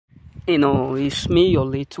It's me, your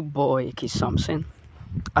little boy, Kid Samson.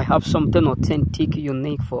 I have something authentic,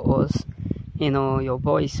 unique for us. Your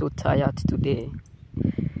boy is so tired today.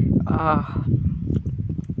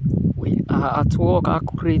 We are at work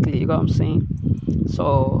accurately, you know what I'm saying?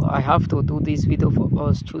 So I have to do this video for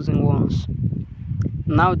us choosing ones.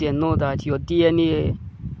 Now they know that your DNA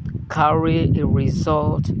carry a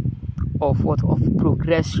result of what? Of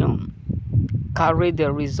progression. Carry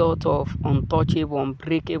the result of untouchable,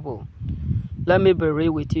 unbreakable. Let me be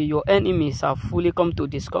real with you. Your enemies have fully come to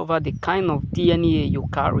discover the kind of DNA you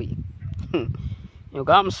carry. You know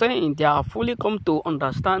what I'm saying? They have fully come to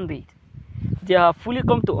understand it. They have fully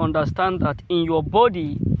come to understand that in your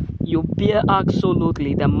body, you bear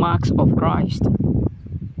absolutely the marks of Christ.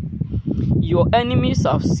 Your enemies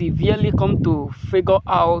have severely come to figure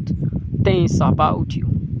out things about you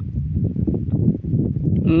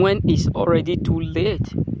when it's already too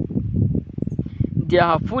late. They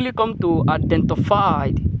have fully come to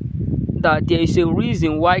identify that there is a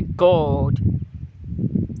reason why God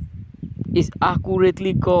is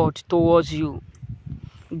accurately God towards you.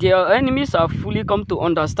 Their enemies have fully come to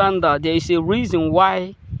understand that there is a reason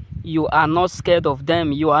why you are not scared of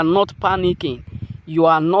them. You are not panicking. You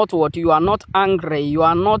are not what? You are not angry. You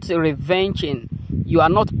are not revenging. You are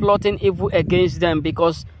not plotting evil against them,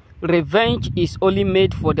 because revenge is only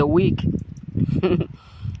made for the weak.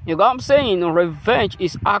 You know what I'm saying? Revenge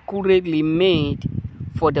is accurately made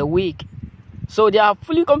for the weak. So they have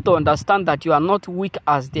fully come to understand that you are not weak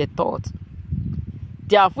as they thought.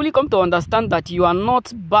 They have fully come to understand that you are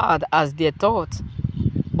not bad as they thought,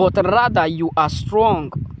 but rather you are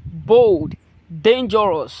strong, bold,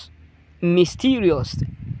 dangerous, mysterious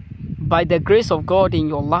by the grace of God in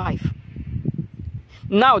your life.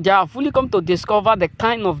 Now they have fully come to discover the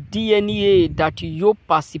kind of DNA that you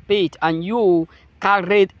participate and you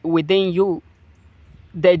carried within you.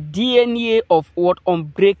 The DNA of what?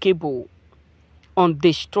 Unbreakable,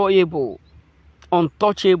 undestroyable,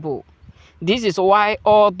 untouchable. This is why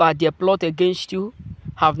all that they plot against you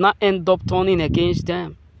have not ended up turning against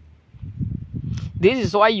them. This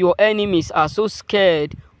is why your enemies are so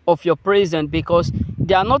scared of your presence, because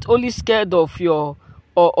they are not only scared of your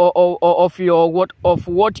of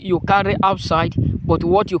what you carry outside, but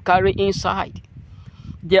what you carry inside.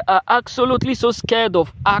 They are absolutely so scared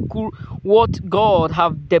of what God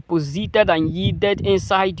have deposited and yielded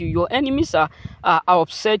inside you. Your enemies are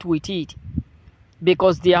upset with it,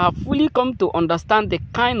 because they have fully come to understand the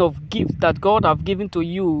kind of gift that God have given to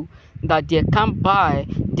you, that they can't buy,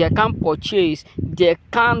 they can't purchase, they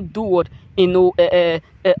can't do what,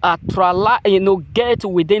 get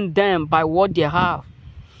within them by what they have.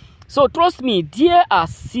 So trust me, they are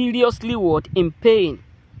seriously what? In pain.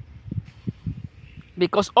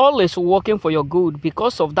 Because all is working for your good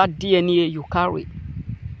because of that DNA you carry.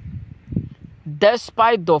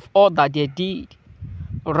 Despite of all that they did,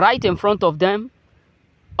 right in front of them,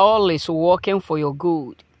 all is working for your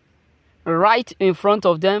good. Right in front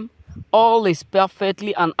of them, all is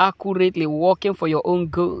perfectly and accurately working for your own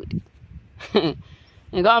good.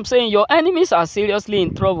 You know what I'm saying? Your enemies are seriously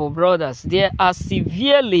in trouble, brothers. They are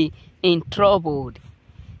severely in trouble.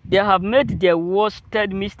 They have made their worst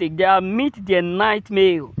mistake. They have met their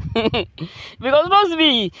nightmare. Because trust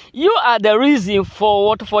me, you are the reason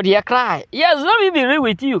for their cry. Yes, let me be real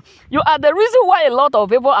with you. You are the reason why a lot of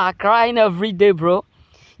people are crying every day, bro.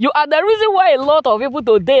 You are the reason why a lot of people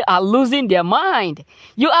today are losing their mind.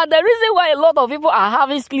 You are the reason why a lot of people are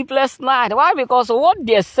having sleepless nights. Why? Because what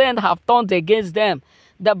they sent have turned against them.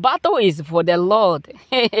 The battle is for the Lord.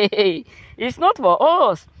 It's not for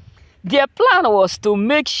us. Their plan was to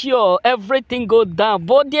make sure everything goes down,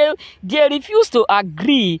 but they refuse to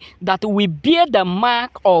agree that we bear the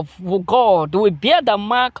mark of God. We bear the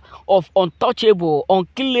mark of untouchable,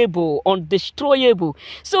 unkillable, undestroyable.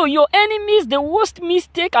 So your enemies, the worst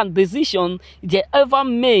mistake and decision they ever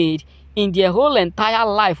made in their whole entire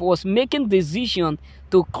life was making decision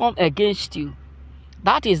to come against you.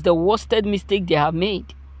 That is the worst mistake they have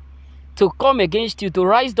made. To come against you, to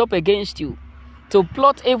rise up against you, to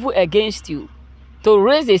plot evil against you, to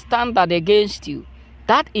raise a standard against you.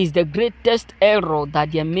 That is the greatest error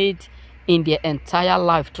that they made in their entire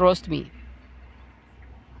life, trust me.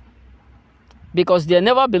 Because they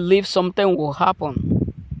never believe something will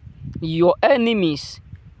happen. Your enemies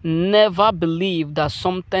never believe that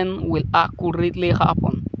something will accurately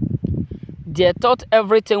happen. They thought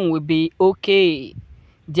everything will be okay.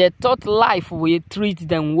 They thought life will treat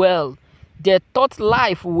them well. They thought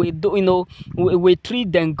life will will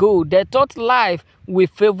treat them good. They thought life will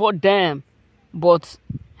favor them. But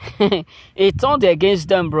it turned against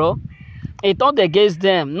them, bro. It turned against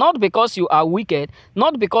them, not because you are wicked,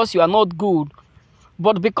 not because you are not good,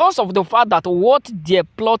 but because of the fact that what they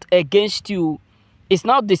plot against you is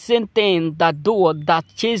not the same thing that that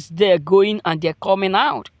chase they're going and they're coming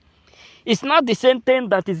out. It's not the same thing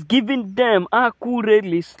that is giving them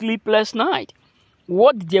accurately sleepless night.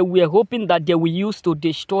 What they were hoping that they will use to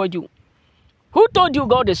destroy you. Who told you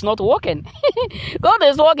God is not working? God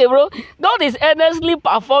is working, bro. God is earnestly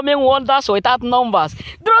performing wonders without numbers.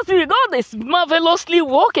 Trust me, God is marvelously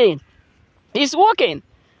working. He's working.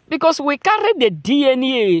 Because we carry the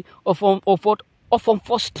DNA of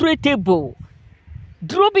unfrustratable.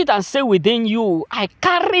 Drop it and say within you, I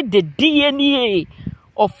carry the DNA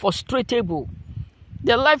of frustratable.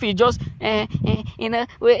 The life is just,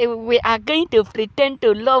 we are going to pretend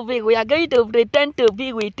to love him. We are going to pretend to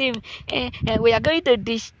be with him. We are going to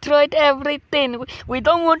destroy everything. We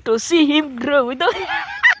don't want to see him grow. We don't.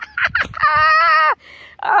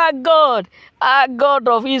 God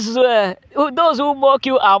of Israel, those who mock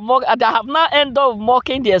you are mocked, they have now ended up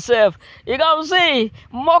mocking themselves. You know what I'm saying?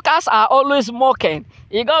 Mockers are always mocking.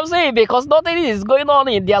 You know what I'm saying? Because nothing is going on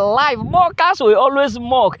in their life. Mockers will always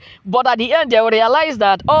mock. But at the end, they will realize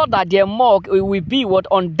that all that they mock will be what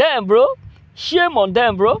on them, bro. Shame on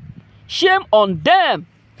them, bro. Shame on them.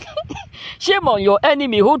 Shame on your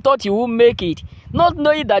enemy who thought you would make it. Not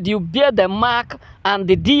knowing that you bear the mark and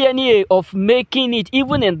the DNA of making it,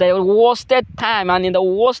 even in the worsted time and in the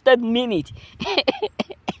worsted minute.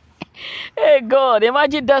 Hey God,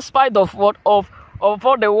 imagine despite of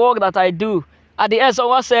all the work that I do. At the end,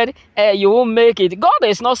 someone said, hey, you won't make it. God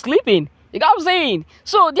is not sleeping. You know what I'm saying?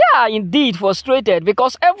 So they are indeed frustrated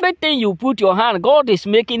because everything you put your hand, God is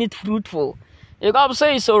making it fruitful. You know what I'm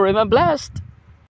saying? So remain blessed.